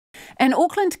An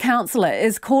Auckland councillor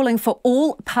is calling for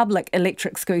all public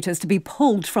electric scooters to be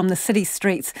pulled from the city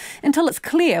streets until it's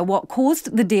clear what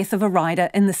caused the death of a rider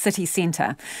in the city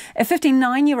centre. A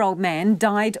 59-year-old man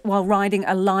died while riding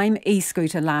a Lime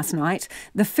e-scooter last night,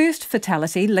 the first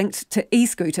fatality linked to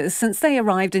e-scooters since they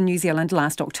arrived in New Zealand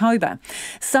last October.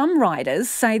 Some riders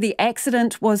say the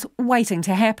accident was waiting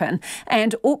to happen,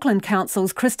 and Auckland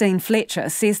Council's Christine Fletcher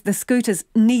says the scooters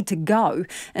need to go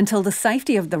until the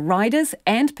safety of the riders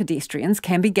and pedestrians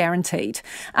can be guaranteed.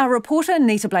 Our reporter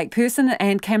Nita Blake-Person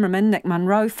and cameraman Nick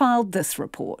Munro filed this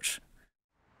report.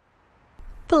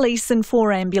 Police and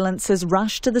 4 ambulances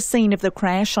rushed to the scene of the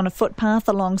crash on a footpath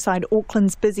alongside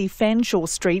Auckland's busy Fanshawe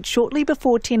Street shortly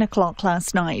before 10 o'clock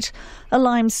last night. A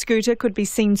Lime scooter could be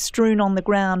seen strewn on the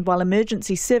ground while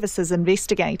emergency services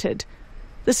investigated.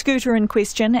 The scooter in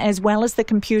question, as well as the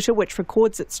computer which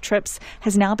records its trips,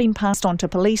 has now been passed on to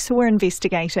police who are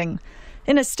investigating.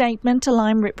 In a statement, a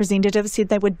Lime representative said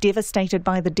they were devastated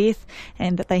by the death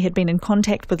and that they had been in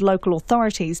contact with local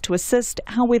authorities to assist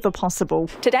however possible.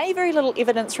 Today, very little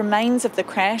evidence remains of the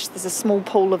crash. There's a small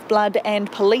pool of blood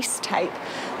and police tape.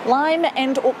 Lime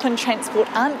and Auckland Transport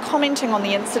aren't commenting on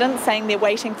the incident, saying they're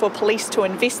waiting for police to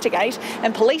investigate,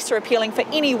 and police are appealing for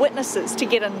any witnesses to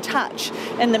get in touch.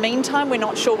 In the meantime, we're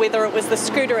not sure whether it was the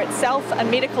scooter itself, a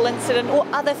medical incident or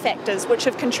other factors which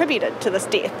have contributed to this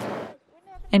death.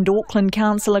 And Auckland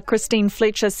Councillor Christine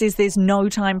Fletcher says there's no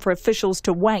time for officials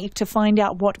to wait to find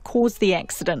out what caused the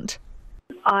accident.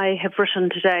 I have written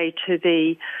today to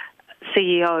the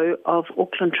CEO of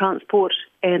Auckland Transport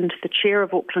and the Chair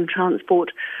of Auckland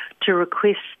Transport to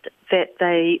request that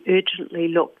they urgently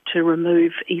look to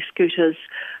remove e-scooters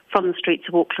from the streets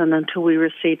of Auckland until we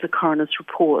receive the coroner's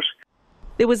report.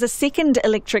 There was a second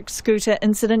electric scooter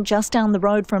incident just down the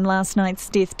road from last night's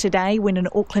death today when an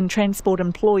Auckland Transport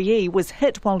employee was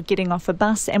hit while getting off a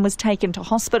bus and was taken to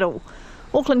hospital.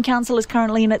 Auckland Council is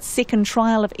currently in its second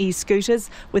trial of e-scooters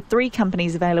with 3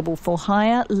 companies available for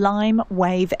hire: Lime,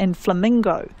 Wave and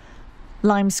Flamingo.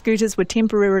 Lime scooters were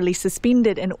temporarily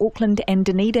suspended in Auckland and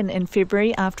Dunedin in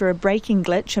February after a braking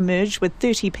glitch emerged with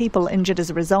 30 people injured as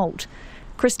a result.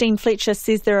 Christine Fletcher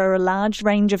says there are a large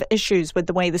range of issues with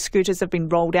the way the scooters have been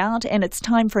rolled out and it's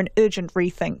time for an urgent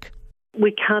rethink.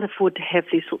 We can't afford to have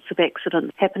these sorts of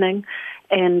accidents happening,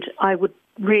 and I would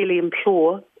really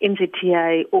implore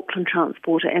NZTA, Auckland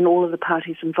Transport and all of the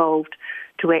parties involved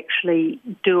to actually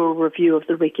do a review of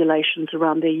the regulations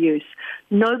around their use.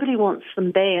 Nobody wants them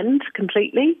banned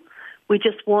completely. We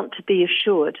just want to be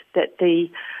assured that the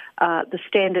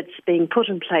standards being put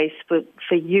in place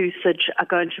for usage are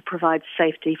going to provide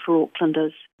safety for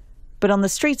Aucklanders. But on the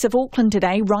streets of Auckland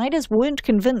today, riders weren't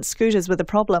convinced scooters were the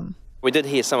problem. We did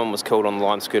hear someone was killed on the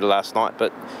Lime scooter last night,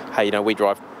 but hey, we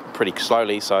drive pretty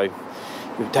slowly, so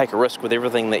you take a risk with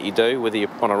everything that you do, whether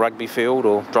you're on a rugby field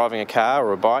or driving a car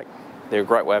or a bike. They're a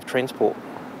great way of transport.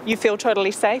 You feel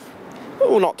totally safe?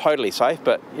 Well, not totally safe,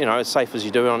 but as safe as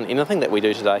you do on anything that we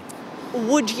do today.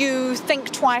 Would you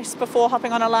think twice before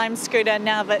hopping on a Lime scooter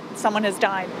now that someone has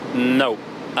died? No,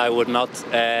 I would not.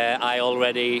 I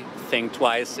already think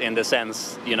twice in the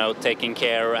sense, taking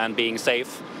care and being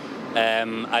safe.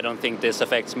 I don't think this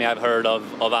affects me. I've heard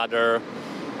of other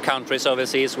countries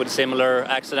overseas with similar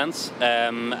accidents,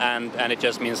 and it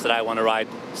just means that I want to ride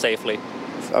safely.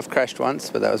 I've crashed once,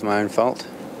 but that was my own fault.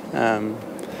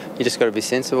 You just got to be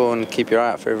sensible and keep your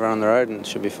eye out for everyone on the road and it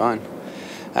should be fine.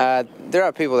 There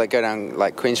are people that go down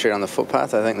like Queen Street on the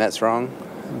footpath. I think that's wrong.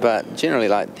 But generally,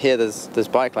 like here, there's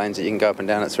bike lanes that you can go up and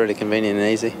down. It's really convenient and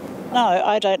easy. No,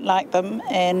 I don't like them,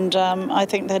 and I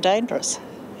think they're dangerous.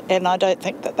 And I don't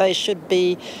think that they should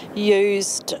be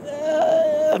used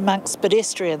amongst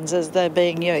pedestrians as they're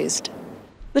being used.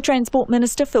 The Transport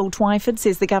Minister, Phil Twyford,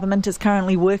 says the government is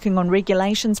currently working on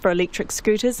regulations for electric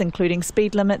scooters, including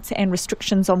speed limits and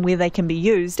restrictions on where they can be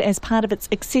used as part of its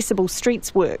accessible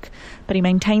streets work. But he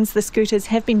maintains the scooters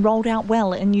have been rolled out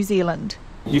well in New Zealand.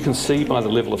 You can see by the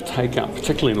level of take-up,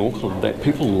 particularly in Auckland, that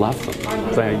people love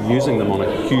them. They are using them on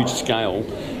a huge scale.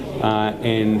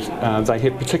 And they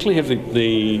particularly have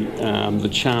the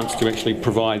chance to actually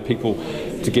provide people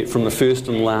to get from the first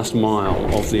and last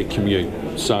mile of their commute.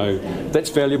 So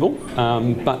that's valuable,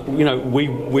 but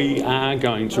we are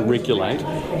going to regulate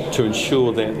to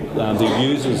ensure that the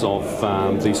users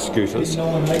of these scooters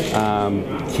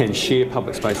can share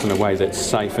public space in a way that's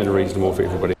safe and reasonable for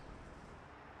everybody.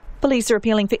 Police are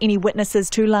appealing for any witnesses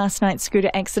to last night's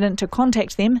scooter accident to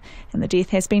contact them, and the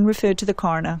death has been referred to the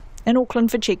coroner. In Auckland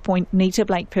for CheckPoint, Nita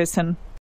Blake-Person.